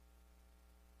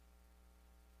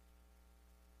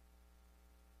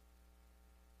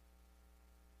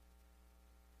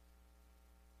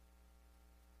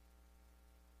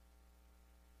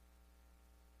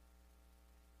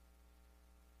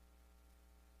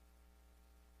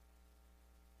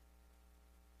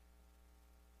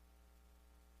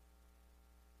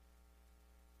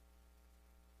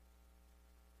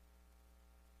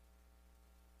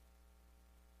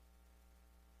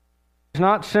It's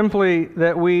not simply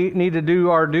that we need to do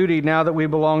our duty now that we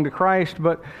belong to Christ,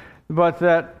 but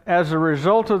that as a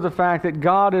result of the fact that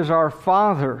God is our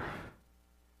Father,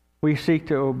 we seek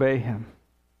to obey Him.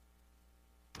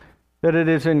 That it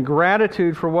is in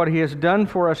gratitude for what He has done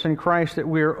for us in Christ that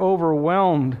we are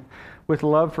overwhelmed with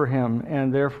love for Him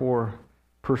and therefore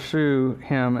pursue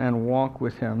Him and walk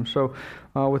with Him. So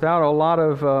without a lot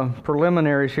of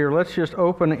preliminaries here, let's just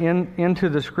open into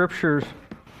the Scriptures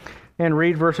and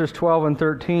read verses 12 and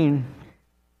 13.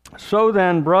 So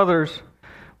then, brothers,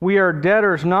 we are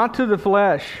debtors not to the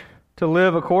flesh, to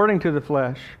live according to the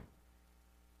flesh.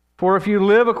 For if you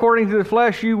live according to the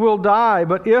flesh, you will die.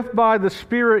 But if by the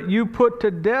Spirit you put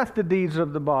to death the deeds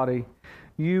of the body,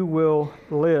 you will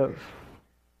live.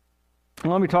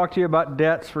 Let me talk to you about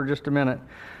debts for just a minute.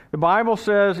 The Bible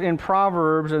says in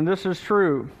Proverbs, and this is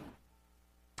true,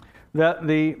 that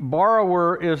the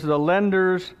borrower is the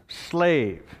lender's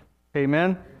slave.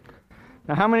 Amen?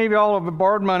 Now, how many of y'all have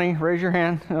borrowed money? Raise your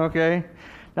hand. Okay.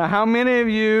 Now, how many of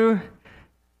you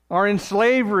are in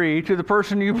slavery to the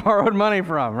person you borrowed money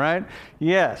from, right?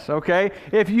 Yes, okay.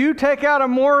 If you take out a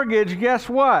mortgage, guess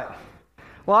what?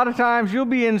 A lot of times you'll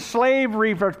be in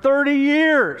slavery for 30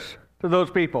 years to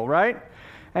those people, right?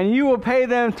 And you will pay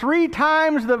them 3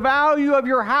 times the value of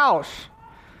your house.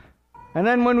 And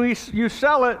then when you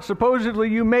sell it, supposedly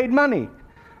you made money,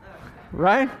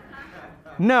 right?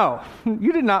 No,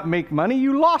 you did not make money.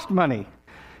 You lost money.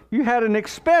 You had an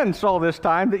expense all this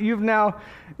time that you've now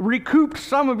recouped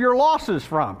some of your losses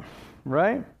from,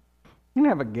 right? You didn't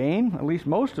have a gain, at least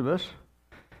most of us.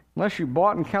 Unless you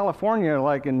bought in California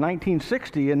like in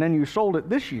 1960 and then you sold it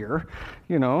this year,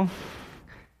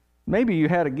 maybe you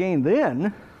had a gain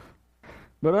then,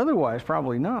 but otherwise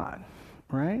probably not,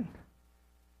 right?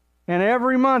 And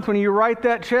every month when you write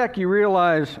that check, you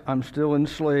realize, I'm still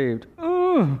enslaved.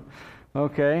 Ooh,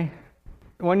 okay.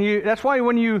 That's why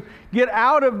when you get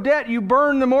out of debt, you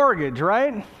burn the mortgage,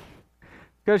 right?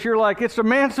 Because you're like, it's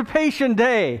Emancipation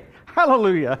Day.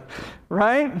 Hallelujah.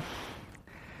 Right?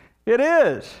 It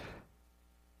is.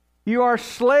 You are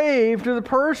slave to the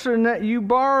person that you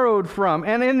borrowed from.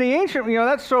 And in the ancient,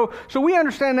 that's so we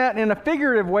understand that in a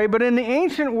figurative way, but in the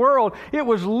ancient world, it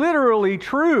was literally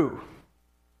true.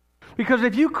 Because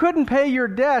if you couldn't pay your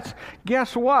debts,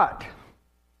 guess what?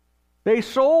 They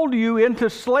sold you into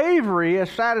slavery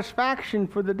as satisfaction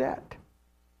for the debt.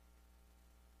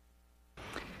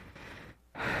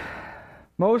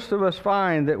 Most of us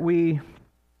find that we,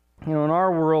 in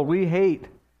our world, we hate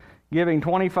giving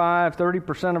 25,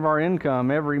 30% of our income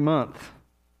every month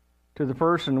to the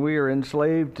person we are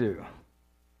enslaved to.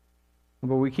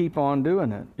 But we keep on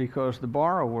doing it because the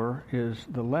borrower is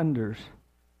the lender's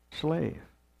slave.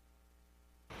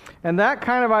 And that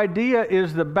kind of idea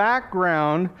is the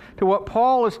background to what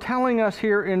Paul is telling us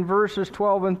here in verses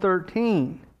 12 and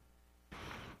 13.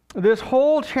 This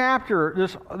whole chapter,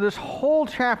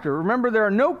 remember there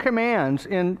are no commands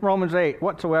in Romans 8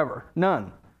 whatsoever.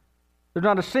 None. There's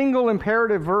not a single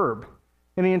imperative verb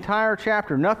in the entire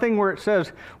chapter. Nothing where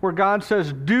God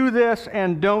says, do this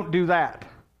and don't do that.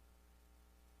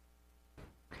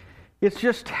 It's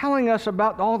just telling us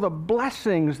about all the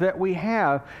blessings that we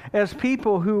have as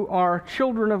people who are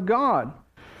children of God.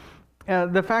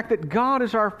 The fact that God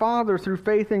is our Father through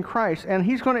faith in Christ. And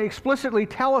He's going to explicitly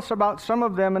tell us about some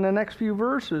of them in the next few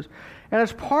verses. And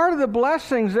as part of the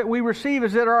blessings that we receive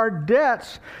is that our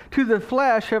debts to the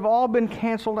flesh have all been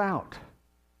canceled out.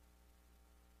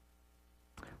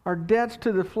 Our debts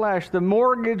to the flesh, the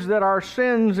mortgage that our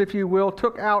sins, if you will,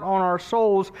 took out on our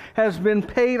souls has been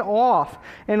paid off,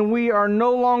 and we are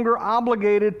no longer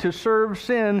obligated to serve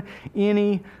sin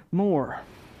anymore.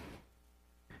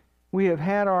 We have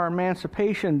had our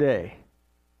Emancipation Day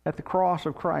at the cross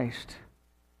of Christ,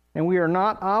 and we are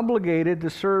not obligated to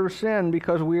serve sin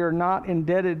because we are not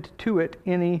indebted to it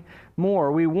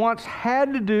anymore. We once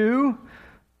had to do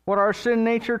what our sin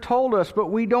nature told us, but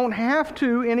we don't have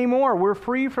to anymore. We're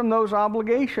free from those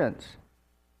obligations.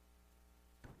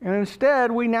 And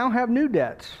instead, we now have new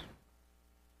debts.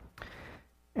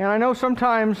 And I know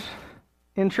sometimes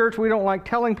in church we don't like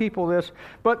telling people this,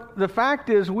 but the fact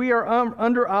is we are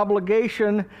under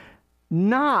obligation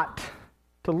not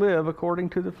to live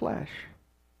according to the flesh.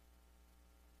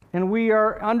 And we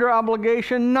are under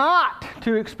obligation not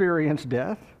to experience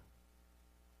death,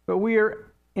 but we are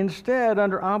instead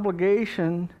under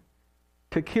obligation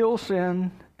to kill sin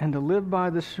and to live by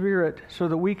the Spirit so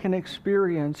that we can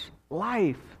experience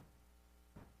life.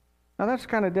 Now that's the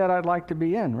kind of debt I'd like to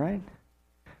be in, right?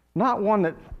 Not one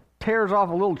that tears off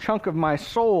a little chunk of my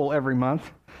soul every month,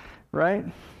 right?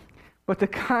 But the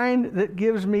kind that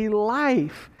gives me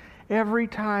life every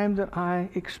time that I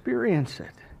experience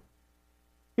it.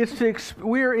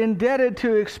 We are indebted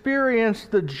to experience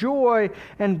the joy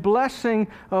and blessing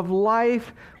of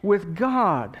life with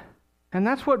God. And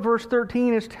that's what verse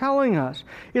 13 is telling us.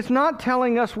 It's not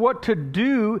telling us what to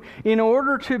do in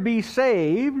order to be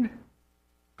saved.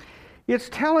 It's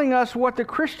telling us what the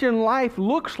Christian life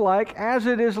looks like as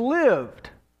it is lived.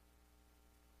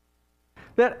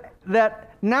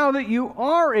 That now that you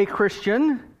are a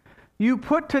Christian, you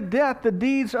put to death the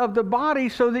deeds of the body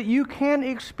so that you can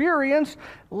experience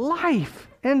life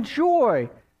and joy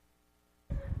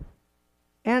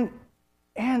and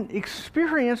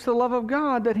experience the love of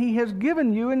God that He has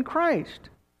given you in Christ.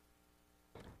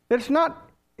 It's not...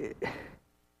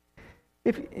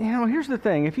 here's the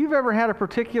thing. If you've ever had a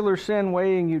particular sin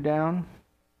weighing you down,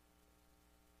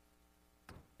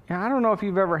 I don't know if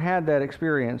you've ever had that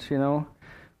experience,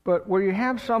 but where you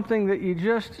have something that you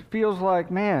just feels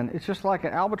like, man, it's just like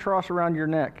an albatross around your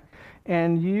neck,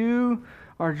 and you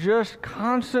are just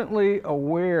constantly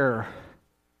aware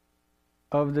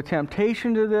of the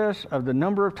temptation to this, of the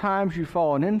number of times you've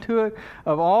fallen into it,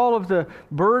 of all of the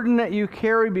burden that you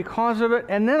carry because of it,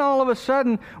 and then all of a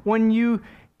sudden, when you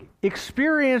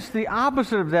experience the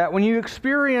opposite of that, when you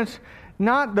experience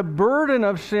not the burden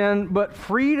of sin, but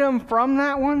freedom from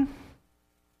that one,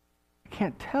 I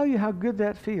can't tell you how good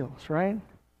that feels, right?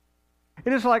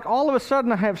 It is like all of a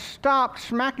sudden I have stopped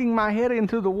smacking my head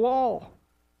into the wall.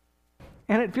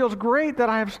 And it feels great that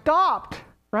I have stopped,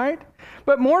 right?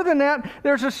 But more than that,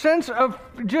 there's a sense of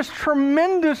just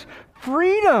tremendous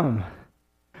freedom.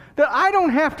 That I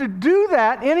don't have to do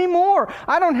that anymore.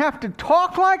 I don't have to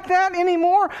talk like that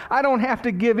anymore. I don't have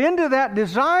to give in to that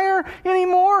desire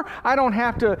anymore. I don't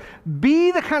have to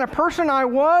be the kind of person I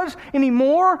was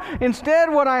anymore. Instead,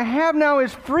 what I have now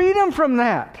is freedom from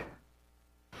that.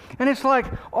 And it's like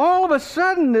all of a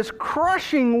sudden this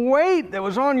crushing weight that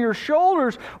was on your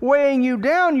shoulders weighing you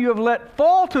down, you have let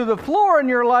fall to the floor, and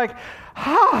you're like,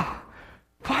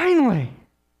 finally.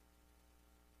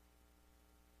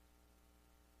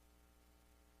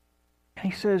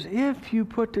 He says, if you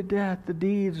put to death the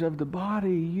deeds of the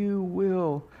body, you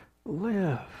will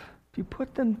live. If you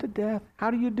put them to death,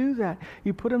 how do you do that?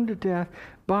 You put them to death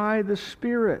by the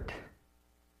Spirit.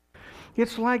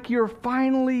 It's like you're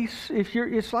finally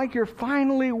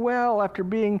well after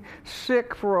being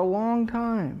sick for a long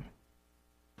time.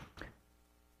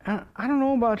 And I don't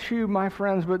know about you, my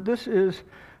friends, but this is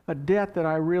a debt that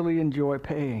I really enjoy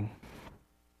paying.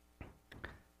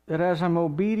 That as I'm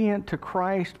obedient to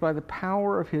Christ by the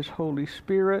power of His Holy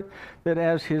Spirit, that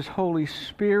as His Holy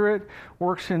Spirit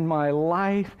works in my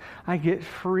life, I get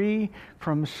free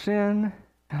from sin,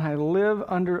 and I live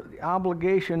under the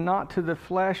obligation not to the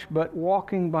flesh, but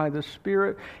walking by the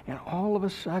Spirit, and all of a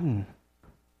sudden,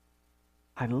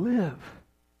 I live.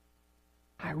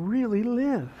 I really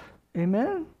live.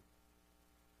 Amen?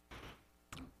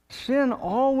 Sin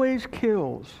always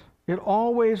kills. It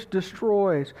always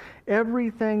destroys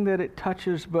everything that it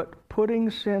touches, but putting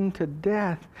sin to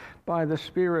death by the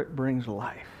Spirit brings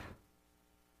life.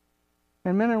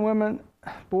 And men and women,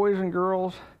 boys and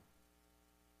girls,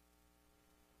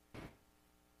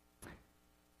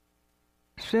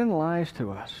 sin lies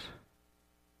to us.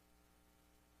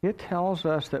 It tells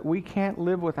us that we can't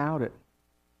live without it.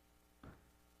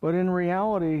 But in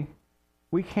reality,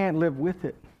 we can't live with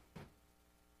it.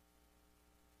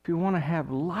 If you want to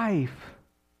have life,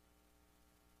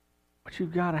 what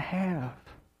you've got to have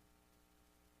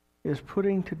is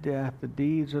putting to death the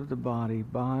deeds of the body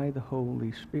by the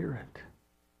Holy Spirit.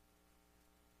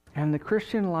 And the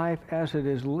Christian life as it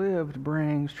is lived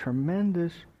brings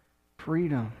tremendous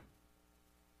freedom.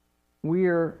 We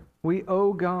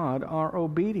owe God our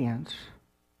obedience,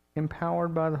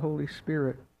 empowered by the Holy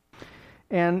Spirit.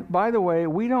 And by the way,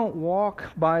 we don't walk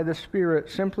by the Spirit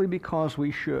simply because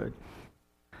we should,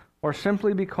 or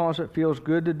simply because it feels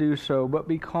good to do so, but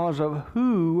because of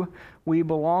who we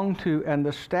belong to and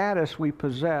the status we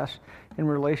possess in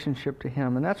relationship to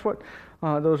Him. And that's what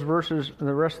those verses,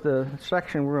 the rest of the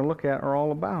section we're going to look at, are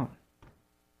all about.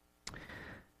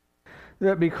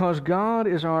 That because God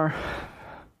is our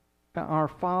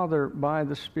Father by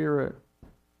the Spirit,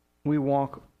 we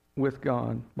walk with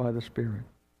God by the Spirit.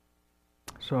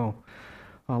 So,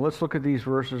 let's look at these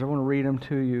verses. I want to read them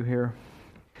to you here.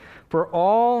 For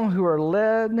all who are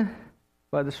led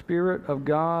by the Spirit of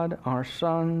God are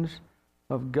sons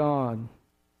of God.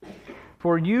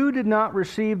 For you did not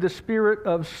receive the spirit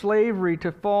of slavery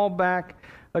to fall back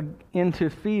into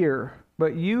fear,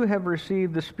 but you have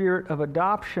received the spirit of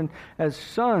adoption as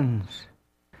sons,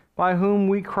 by whom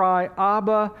we cry,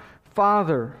 Abba,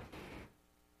 Father.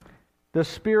 The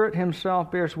Spirit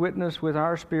himself bears witness with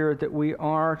our spirit that we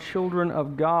are children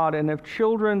of God, and if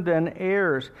children, then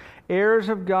heirs, heirs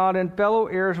of God and fellow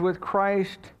heirs with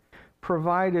Christ,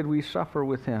 provided we suffer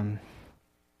with him,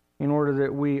 in order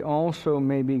that we also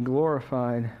may be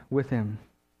glorified with him.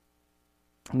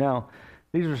 Now,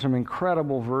 these are some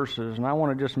incredible verses, and I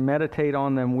want to just meditate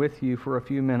on them with you for a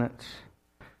few minutes.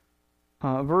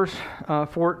 Verse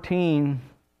 14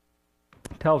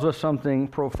 tells us something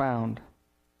profound.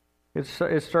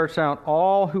 It starts out,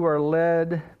 all who are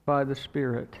led by the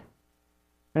Spirit.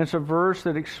 And it's a verse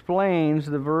that explains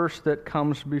the verse that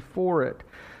comes before it.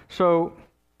 So,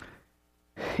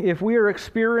 if we are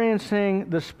experiencing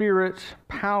the Spirit's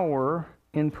power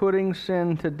in putting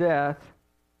sin to death,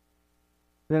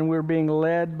 then we're being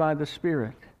led by the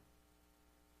Spirit.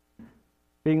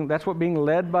 That's what being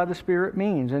led by the Spirit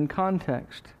means in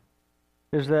context,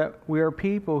 is that we are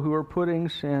people who are putting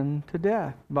sin to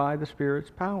death by the Spirit's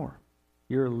power.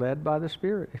 You're led by the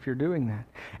Spirit if you're doing that.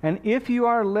 And if you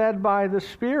are led by the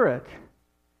Spirit,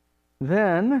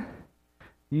 then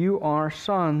you are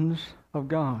sons of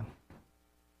God.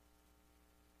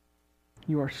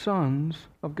 You are sons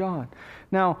of God.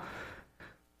 Now,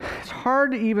 it's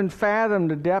hard to even fathom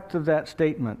the depth of that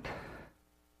statement.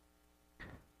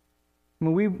 I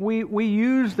mean, we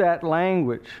use that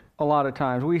language a lot of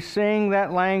times. We sing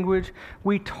that language.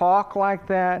 We talk like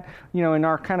that, in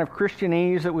our kind of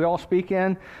Christianese that we all speak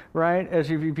in, right? As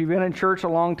if you've been in church a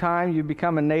long time, you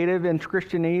become a native in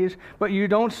Christianese, but you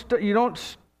don't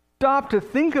stop to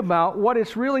think about what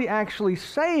it's really actually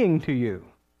saying to you.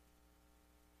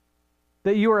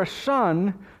 That you are a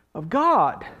son of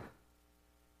God.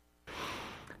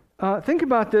 Think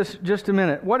about this just a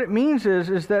minute. What it means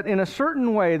is that in a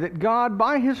certain way that God,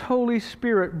 by His Holy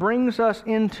Spirit, brings us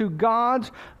into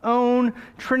God's own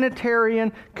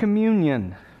Trinitarian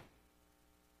communion.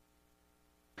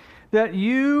 That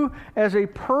you as a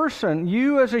person,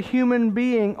 you as a human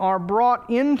being, are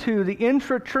brought into the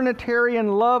intra-Trinitarian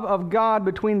love of God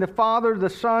between the Father, the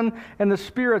Son, and the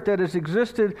Spirit that has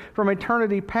existed from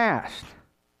eternity past.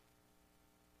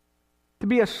 To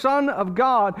be a son of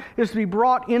God is to be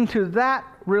brought into that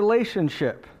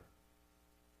relationship.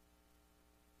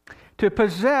 To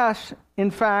possess, in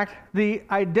fact, the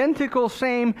identical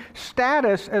same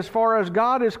status as far as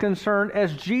God is concerned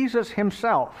as Jesus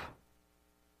Himself.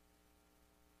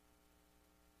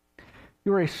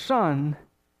 You're a son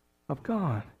of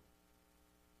God.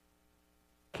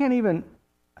 I can't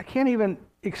even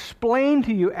explain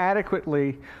to you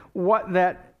adequately what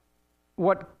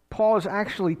Paul is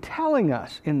actually telling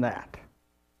us in that.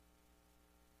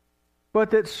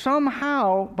 But that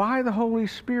somehow, by the Holy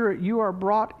Spirit, you are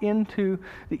brought into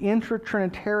the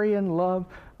intra-Trinitarian love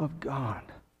of God.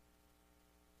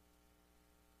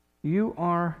 You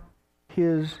are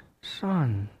His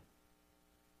son.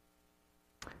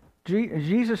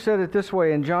 Jesus said it this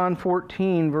way in John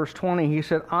 14, verse 20. He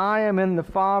said, I am in the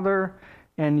Father,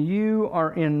 and you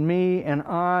are in me, and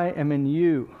I am in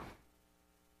you.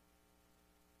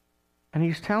 And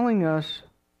He's telling us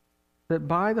that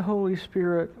by the Holy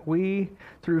Spirit, we,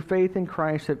 through faith in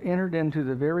Christ, have entered into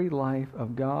the very life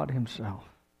of God Himself.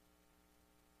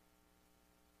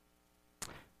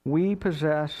 We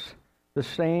possess the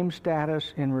same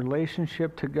status in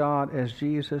relationship to God as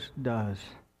Jesus does.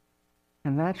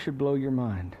 And that should blow your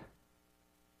mind.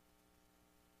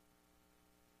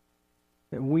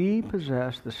 That we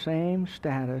possess the same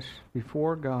status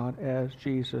before God as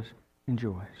Jesus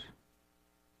enjoys.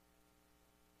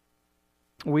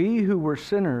 We who were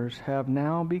sinners have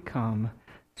now become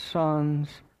sons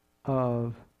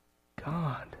of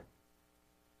God.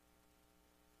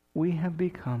 We have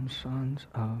become sons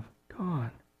of God.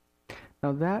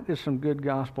 Now that is some good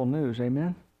gospel news,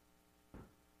 amen?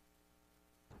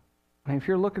 And if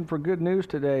you're looking for good news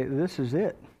today, this is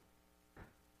it.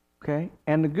 Okay?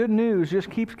 And the good news just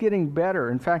keeps getting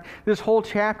better. In fact, this whole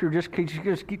chapter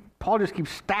Paul just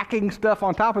keeps stacking stuff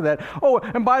on top of that. Oh,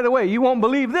 and by the way, you won't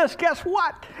believe this. Guess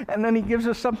what? And then he gives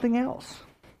us something else.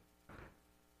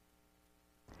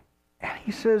 And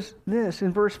he says this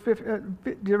in verse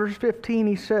 15,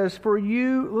 he says, for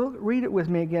you, read it with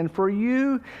me again, for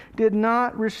you did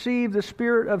not receive the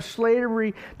spirit of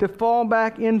slavery to fall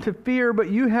back into fear, but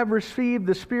you have received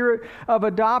the spirit of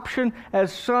adoption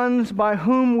as sons, by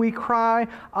whom we cry,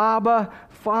 Abba,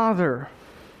 Father.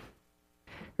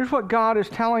 Here's what God is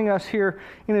telling us here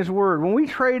in His Word. When we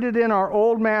traded in our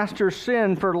old master's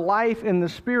sin for life in the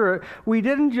Spirit, we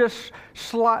didn't just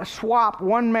swap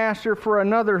one master for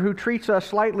another who treats us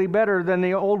slightly better than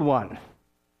the old one.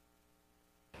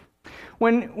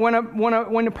 When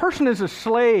a person is a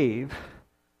slave,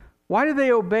 why do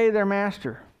they obey their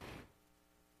master?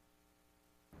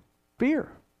 Fear.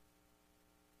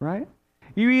 Right?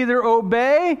 You either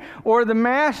obey or the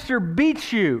master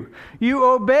beats you. You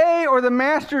obey or the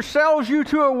master sells you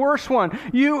to a worse one.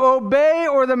 You obey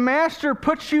or the master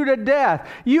puts you to death.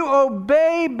 You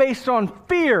obey based on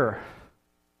fear.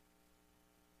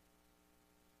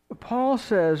 But Paul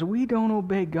says we don't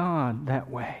obey God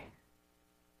that way.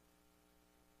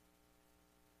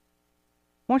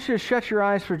 I want you to shut your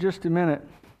eyes for just a minute.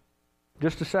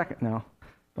 Just a second now.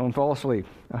 Don't fall asleep,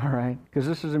 all right? Because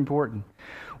this is important.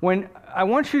 When I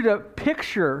want you to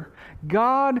picture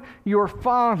God, your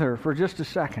Father, for just a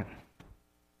second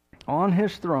on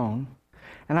His throne,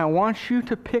 and I want you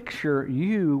to picture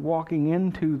you walking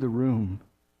into the room.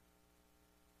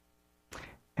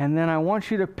 And then I want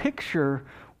you to picture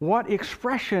what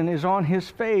expression is on His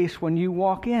face when you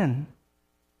walk in.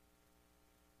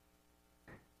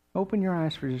 Open your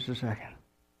eyes for just a second.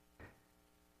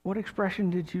 What expression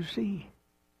did you see?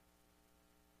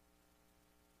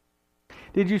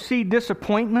 Did you see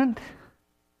disappointment?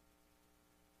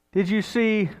 Did you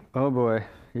see, oh boy,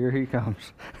 here he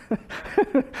comes.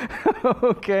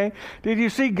 Okay. Did you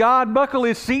see God buckle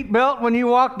His seatbelt when you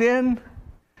walked in?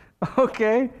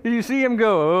 Okay. Did you see Him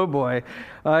go, oh boy,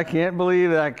 I can't believe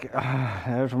that.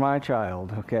 There's my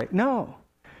child. Okay. No,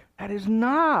 that is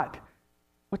not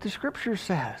what the Scripture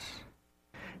says.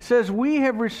 It says we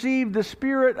have received the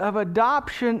spirit of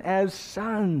adoption as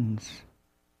sons.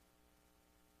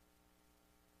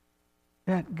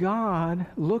 That God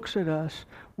looks at us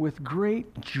with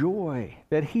great joy,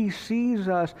 that He sees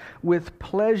us with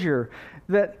pleasure,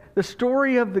 that the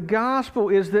story of the gospel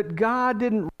is that God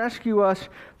didn't rescue us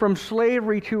from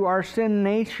slavery to our sin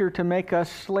nature to make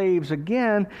us slaves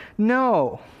again.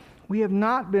 No, we have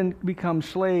not become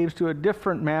slaves to a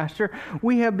different master.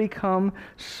 We have become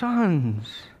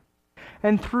sons.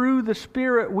 And through the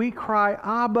Spirit we cry,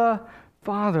 Abba,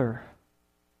 Father.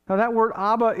 Now that word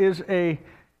Abba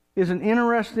is an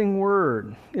interesting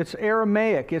word. It's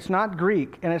Aramaic. It's not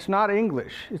Greek, and it's not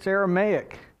English. It's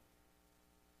Aramaic.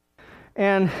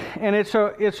 And it's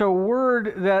a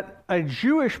word that a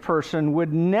Jewish person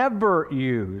would never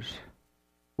use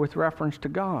with reference to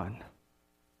God.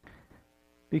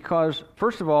 Because,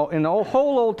 first of all, in the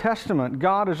whole Old Testament,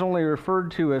 God is only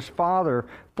referred to as Father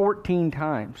 14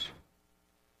 times.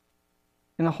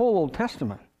 In the whole Old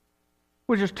Testament,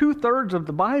 which is 2/3 of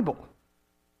the Bible.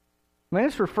 I mean,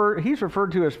 he's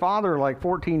referred to as Father like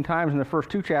 14 times in the first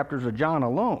 2 chapters of John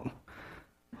alone.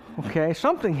 Okay,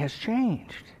 something has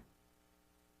changed.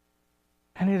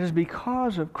 And it is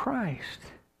because of Christ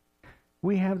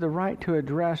we have the right to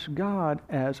address God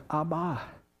as Abba.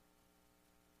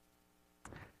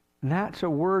 And that's a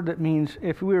word that means,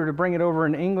 if we were to bring it over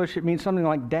in English, it means something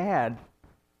like dad,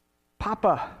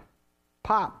 papa,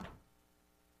 pop.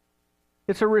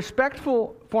 It's a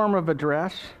respectful form of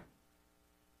address,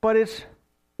 but it's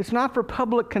not for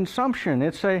public consumption.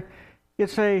 It's an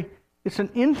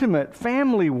intimate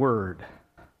family word.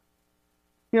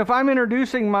 You know, if I'm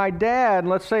introducing my dad,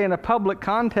 let's say in a public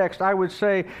context, I would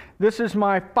say, "This is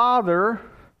my father,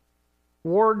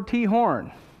 Ward T.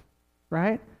 Horn,"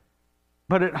 right?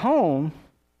 But at home,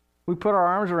 we put our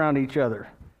arms around each other,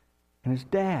 and it's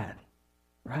dad,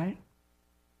 right?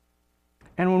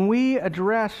 And when we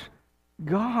address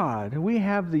God, we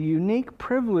have the unique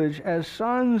privilege as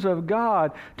sons of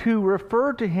God to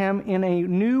refer to Him in a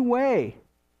new way.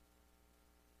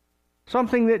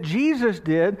 Something that Jesus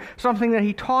did, something that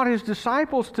He taught His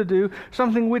disciples to do,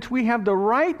 something which we have the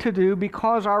right to do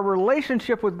because our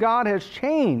relationship with God has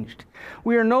changed.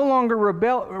 We are no longer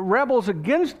rebels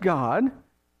against God.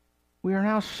 We are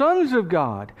now sons of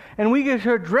God, and we get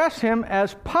to address Him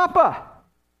as Papa.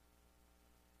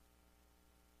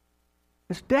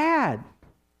 As Dad.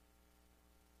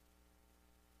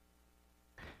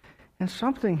 And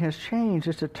something has changed.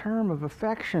 It's a term of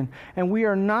affection. And we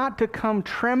are not to come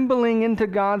trembling into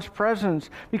God's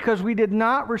presence because we did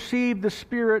not receive the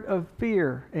spirit of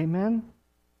fear. Amen?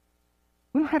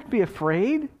 We don't have to be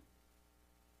afraid.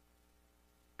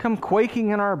 Come quaking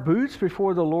in our boots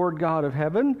before the Lord God of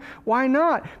heaven. Why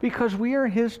not? Because we are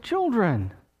His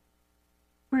children.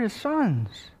 We're His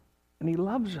sons. And He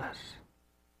loves us.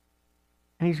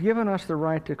 And He's given us the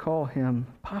right to call Him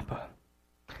Papa.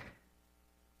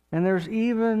 And there's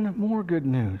even more good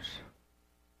news.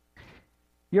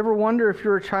 You ever wonder if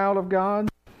you're a child of God?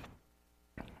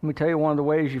 Let me tell you one of the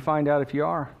ways you find out if you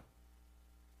are.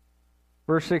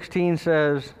 Verse 16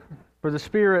 says, "For the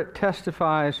Spirit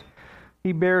testifies,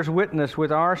 He bears witness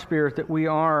with our spirit that we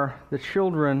are the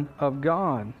children of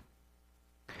God."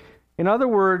 In other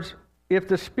words, If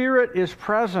the Spirit is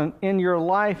present in your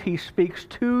life, He speaks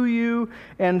to you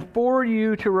and for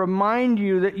you to remind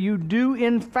you that you do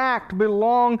in fact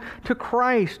belong to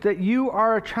Christ, that you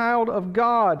are a child of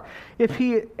God. If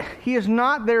He is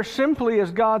not there simply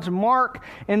as God's mark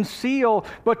and seal,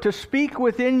 but to speak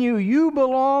within you, you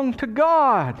belong to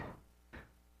God.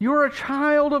 You're a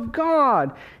child of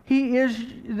God. He is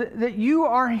that you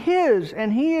are His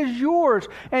and He is yours,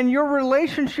 and your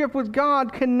relationship with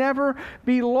God can never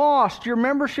be lost. Your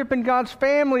membership in God's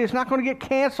family is not going to get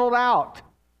canceled out.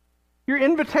 Your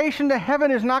invitation to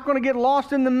heaven is not going to get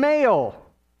lost in the mail.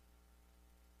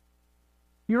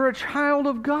 You're a child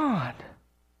of God.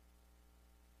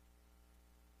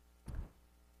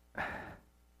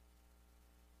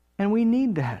 And we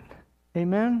need that.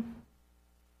 Amen?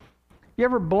 You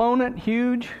ever blown it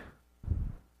huge?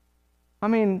 I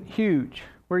mean, huge.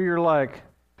 Where you're like,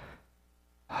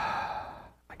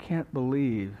 I can't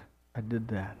believe I did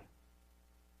that.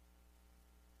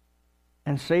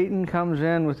 And Satan comes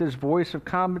in with his voice of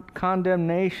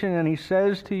condemnation, and he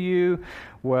says to you,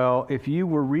 well, if you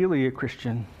were really a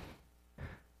Christian,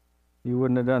 you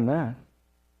wouldn't have done that.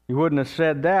 You wouldn't have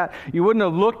said that. You wouldn't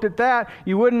have looked at that.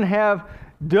 You wouldn't have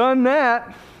done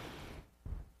that.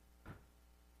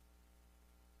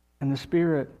 And the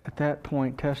Spirit at that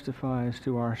point testifies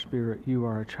to our spirit, you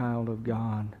are a child of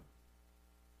God.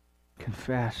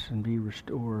 Confess and be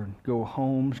restored. Go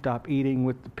home, stop eating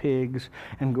with the pigs,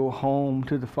 and go home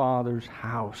to the Father's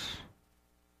house,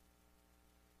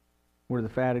 where the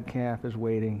fatted calf is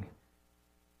waiting,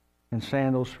 and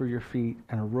sandals for your feet,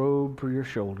 and a robe for your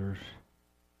shoulders,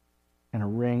 and a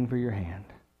ring for your hand.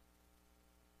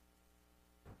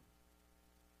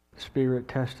 The Spirit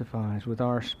testifies with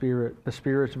our spirit. The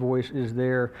Spirit's voice is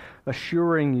there,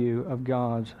 assuring you of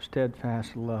God's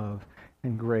steadfast love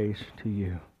and grace to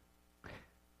you.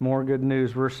 More good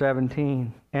news, verse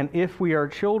 17. And if we are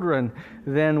children,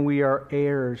 then we are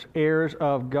heirs, heirs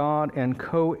of God and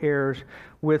co-heirs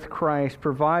with Christ,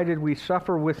 provided we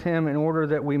suffer with Him in order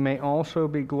that we may also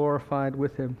be glorified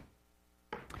with Him.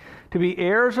 To be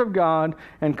heirs of God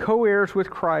and co-heirs with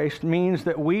Christ means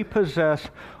that we possess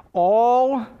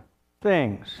all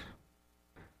things.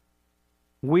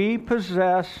 We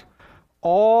possess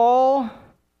all,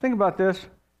 think about this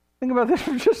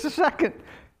for just a second.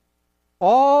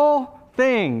 All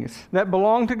things that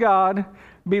belong to God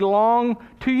belong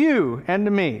to you and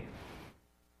to me.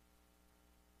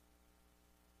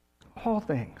 All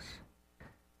things.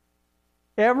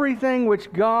 Everything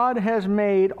which God has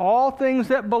made, all things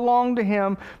that belong to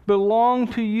Him, belong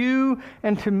to you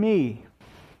and to me.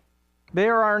 They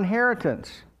are our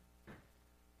inheritance.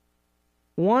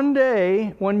 One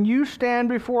day, when you stand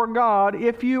before God,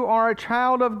 if you are a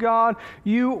child of God,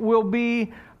 you will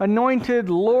be anointed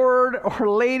Lord or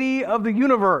Lady of the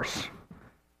universe.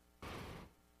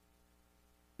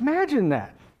 Imagine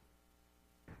that.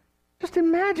 Just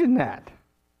imagine that.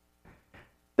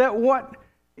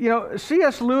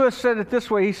 C.S. Lewis said it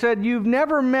this way. He said, you've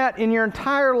never met in your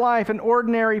entire life an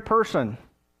ordinary person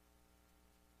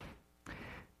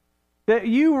that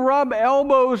you rub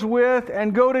elbows with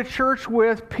and go to church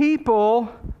with, people,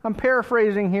 I'm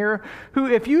paraphrasing here, who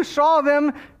if you saw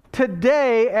them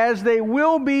today as they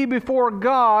will be before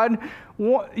God,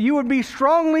 you would be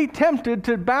strongly tempted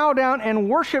to bow down and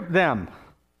worship them.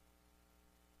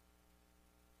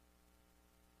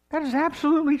 That is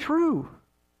absolutely true.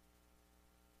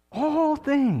 All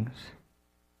things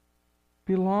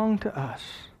belong to us.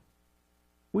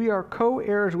 We are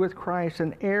co-heirs with Christ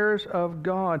and heirs of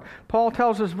God. Paul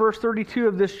tells us, verse 32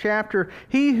 of this chapter,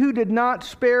 He who did not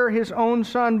spare His own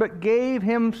Son, but gave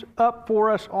Him up for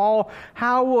us all,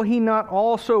 how will He not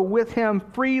also with Him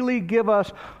freely give us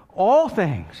all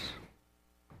things?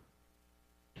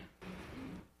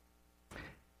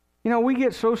 You know, we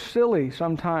get so silly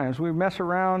sometimes. We mess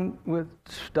around with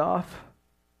stuff,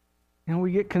 and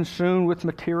we get consumed with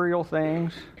material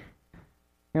things.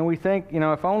 And we think,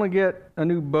 if I only get a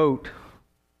new boat,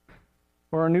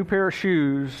 or a new pair of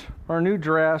shoes, or a new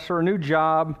dress, or a new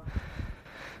job,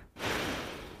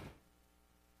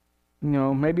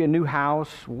 maybe a new house,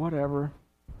 whatever,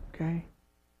 okay?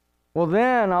 Well,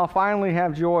 then I'll finally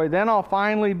have joy. Then I'll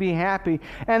finally be happy.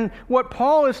 And what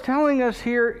Paul is telling us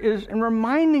here is and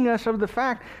reminding us of the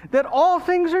fact that all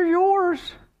things are yours.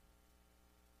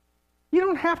 You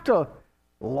don't have to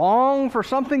long for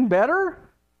something better.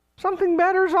 Something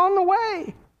better is on the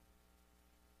way.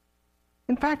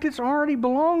 In fact, it already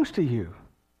belongs to you.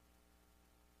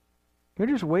 You're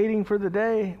just waiting for the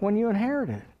day when you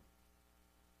inherit it.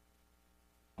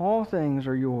 All things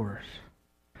are yours.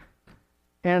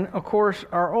 And, of course,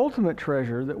 our ultimate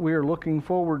treasure that we are looking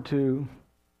forward to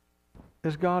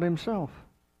is God Himself.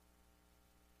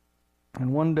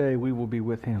 And one day we will be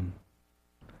with Him.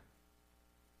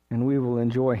 And we will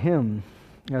enjoy Him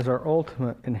as our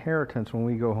ultimate inheritance when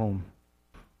we go home.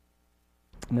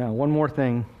 Now, one more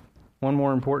thing, one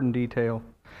more important detail.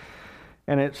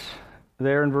 And it's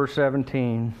there in verse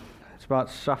 17. It's about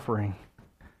suffering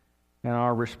and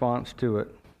our response to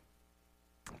it.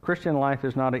 Christian life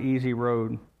is not an easy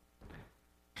road.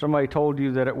 Somebody told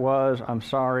you that it was, I'm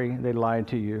sorry, they lied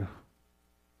to you.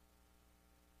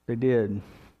 They did.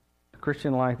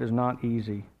 Christian life is not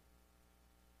easy.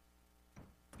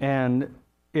 And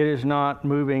it is not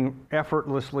moving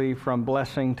effortlessly from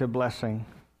blessing to blessing.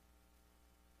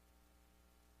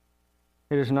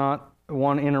 It is not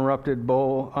one uninterrupted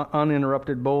bowl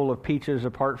of peaches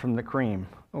apart from the cream,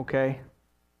 okay?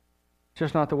 It's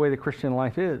just not the way the Christian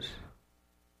life is.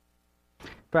 In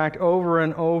fact, over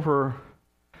and over,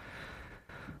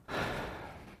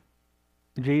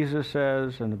 Jesus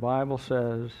says, and the Bible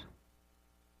says,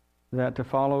 that to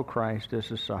follow Christ is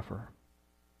to suffer.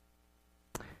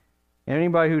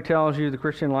 Anybody who tells you the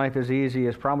Christian life is easy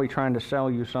is probably trying to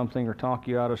sell you something or talk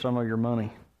you out of some of your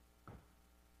money.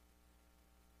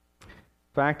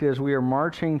 Fact is, we are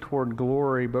marching toward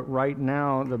glory, but right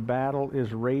now the battle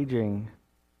is raging,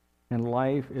 and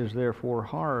life is therefore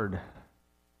hard.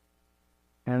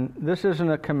 And this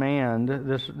isn't a command,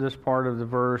 this part of the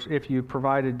verse, if you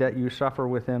provided that you suffer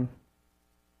with Him.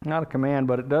 Not a command,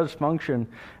 but it does function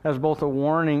as both a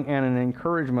warning and an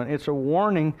encouragement. It's a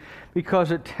warning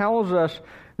because it tells us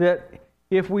that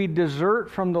if we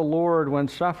desert from the Lord when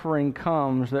suffering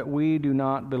comes, that we do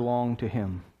not belong to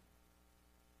Him.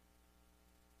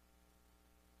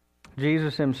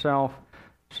 Jesus Himself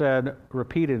said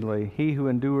repeatedly, "He who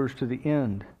endures to the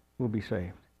end will be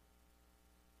saved."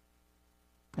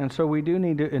 And so we do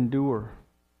need to endure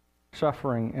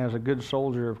suffering as a good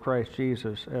soldier of Christ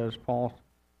Jesus, as Paul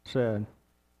said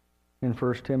in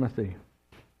 1 Timothy.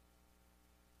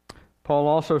 Paul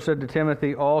also said to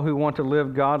Timothy, all who want to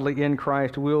live godly in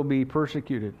Christ will be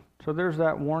persecuted. So there's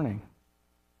that warning.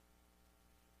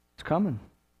 It's coming.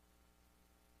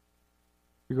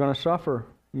 You're going to suffer.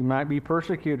 You might be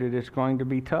persecuted. It's going to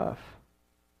be tough.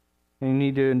 And you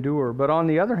need to endure. But on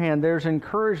the other hand, there's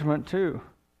encouragement too.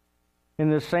 In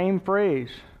the same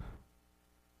phrase,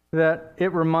 that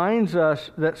it reminds us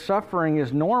that suffering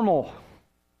is normal.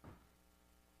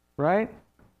 Right?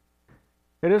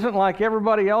 It isn't like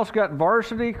everybody else got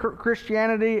varsity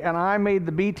Christianity and I made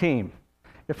the B team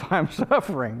if I'm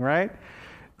suffering, right?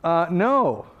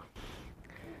 No.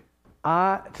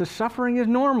 Suffering is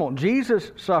normal.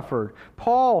 Jesus suffered.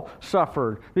 Paul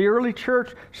suffered. The early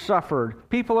church suffered.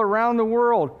 People around the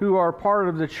world who are part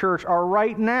of the church are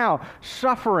right now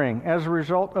suffering as a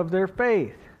result of their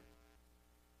faith.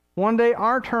 One day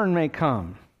our turn may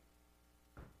come.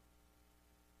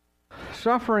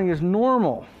 Suffering is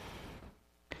normal,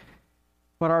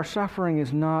 but our suffering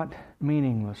is not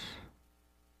meaningless.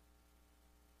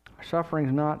 Our suffering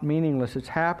is not meaningless. It's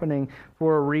happening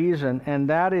for a reason, and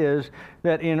that is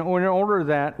that in order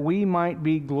that we might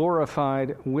be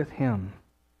glorified with Him.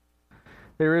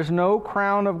 There is no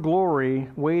crown of glory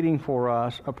waiting for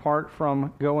us apart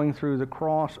from going through the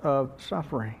cross of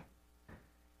suffering.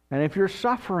 And if you're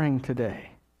suffering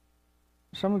today,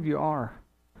 some of you are.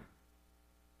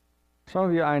 Some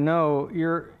of you, I know,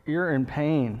 you're in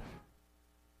pain,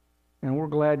 and we're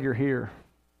glad you're here,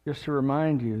 just to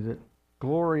remind you that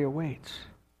glory awaits.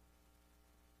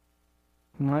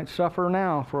 You might suffer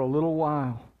now for a little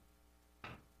while,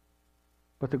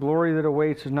 but the glory that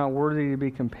awaits is not worthy to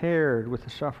be compared with the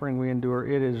suffering we endure.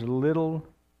 It is little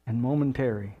and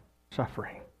momentary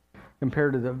suffering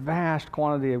compared to the vast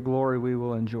quantity of glory we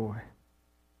will enjoy.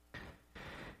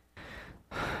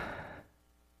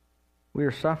 We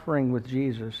are suffering with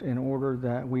Jesus in order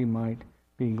that we might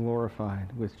be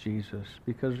glorified with Jesus.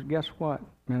 Because guess what,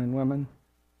 men and women?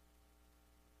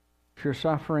 If you're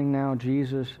suffering now,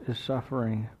 Jesus is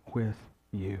suffering with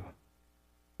you.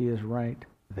 He is right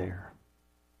there.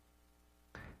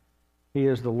 He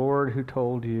is the Lord who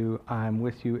told you, I am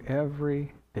with you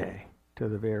every day to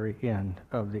the very end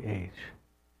of the age.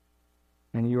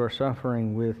 And you are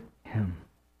suffering with Him.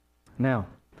 Now,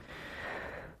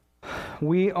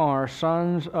 we are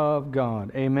sons of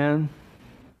God. Amen?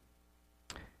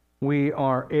 We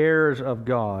are heirs of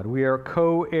God. We are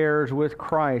co-heirs with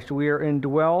Christ. We are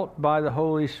indwelt by the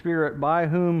Holy Spirit, by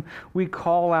whom we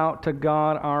call out to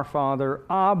God our Father,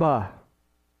 Abba,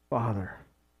 Father.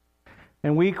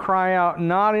 And we cry out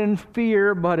not in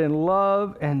fear, but in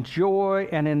love and joy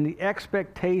and in the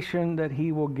expectation that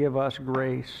He will give us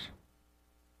grace.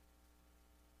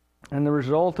 And the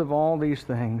result of all these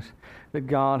things, that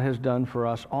God has done for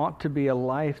us ought to be a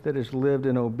life that is lived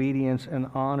in obedience and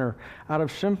honor out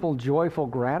of simple, joyful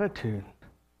gratitude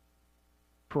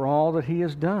for all that He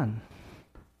has done.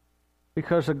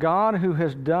 Because a God who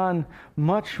has done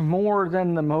much more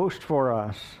than the most for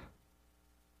us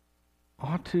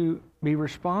ought to be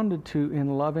responded to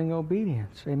in loving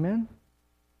obedience. Amen?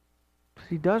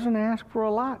 He doesn't ask for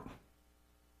a lot.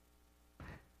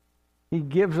 He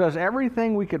gives us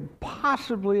everything we could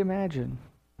possibly imagine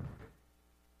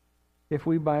if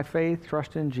we by faith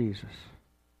trust in Jesus.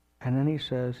 And then He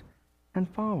says, and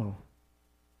follow.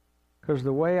 Because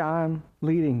the way I'm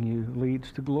leading you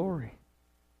leads to glory.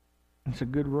 It's a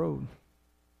good road.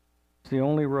 It's the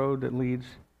only road that leads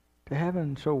to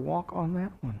heaven, so walk on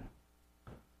that one.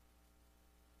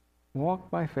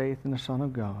 Walk by faith in the Son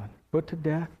of God. Put to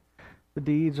death the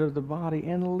deeds of the body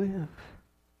and live.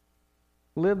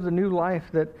 Live the new life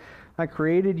that I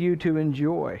created you to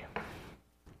enjoy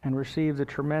and receive the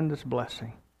tremendous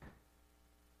blessing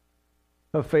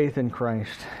of faith in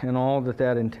Christ and all that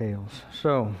that entails.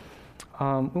 So,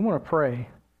 we want to pray,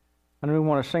 and we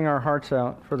want to sing our hearts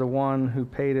out for the one who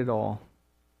paid it all,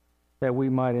 that we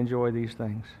might enjoy these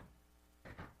things.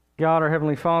 God, our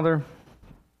Heavenly Father,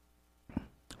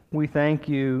 we thank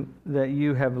you that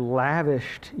you have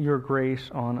lavished your grace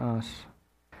on us,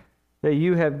 that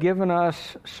you have given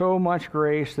us so much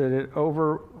grace that it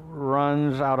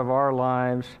overruns out of our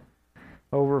lives,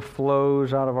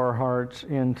 overflows out of our hearts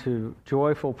into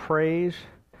joyful praise,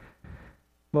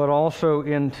 but also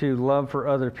into love for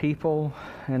other people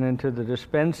and into the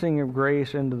dispensing of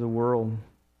grace into the world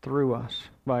through us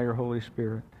by your Holy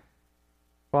Spirit.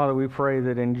 Father, we pray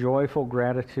that in joyful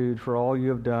gratitude for all you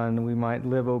have done, we might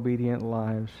live obedient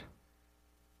lives,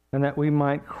 and that we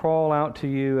might crawl out to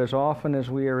you as often as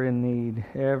we are in need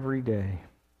every day.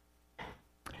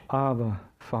 Abba,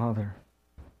 Father.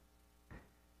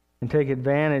 And take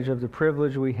advantage of the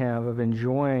privilege we have of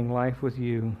enjoying life with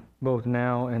you, both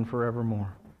now and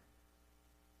forevermore.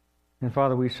 And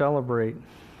Father, we celebrate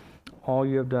all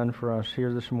you have done for us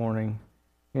here this morning,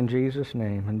 in Jesus'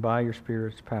 name and by your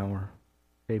Spirit's power.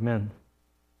 Amen.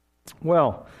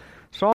 Well,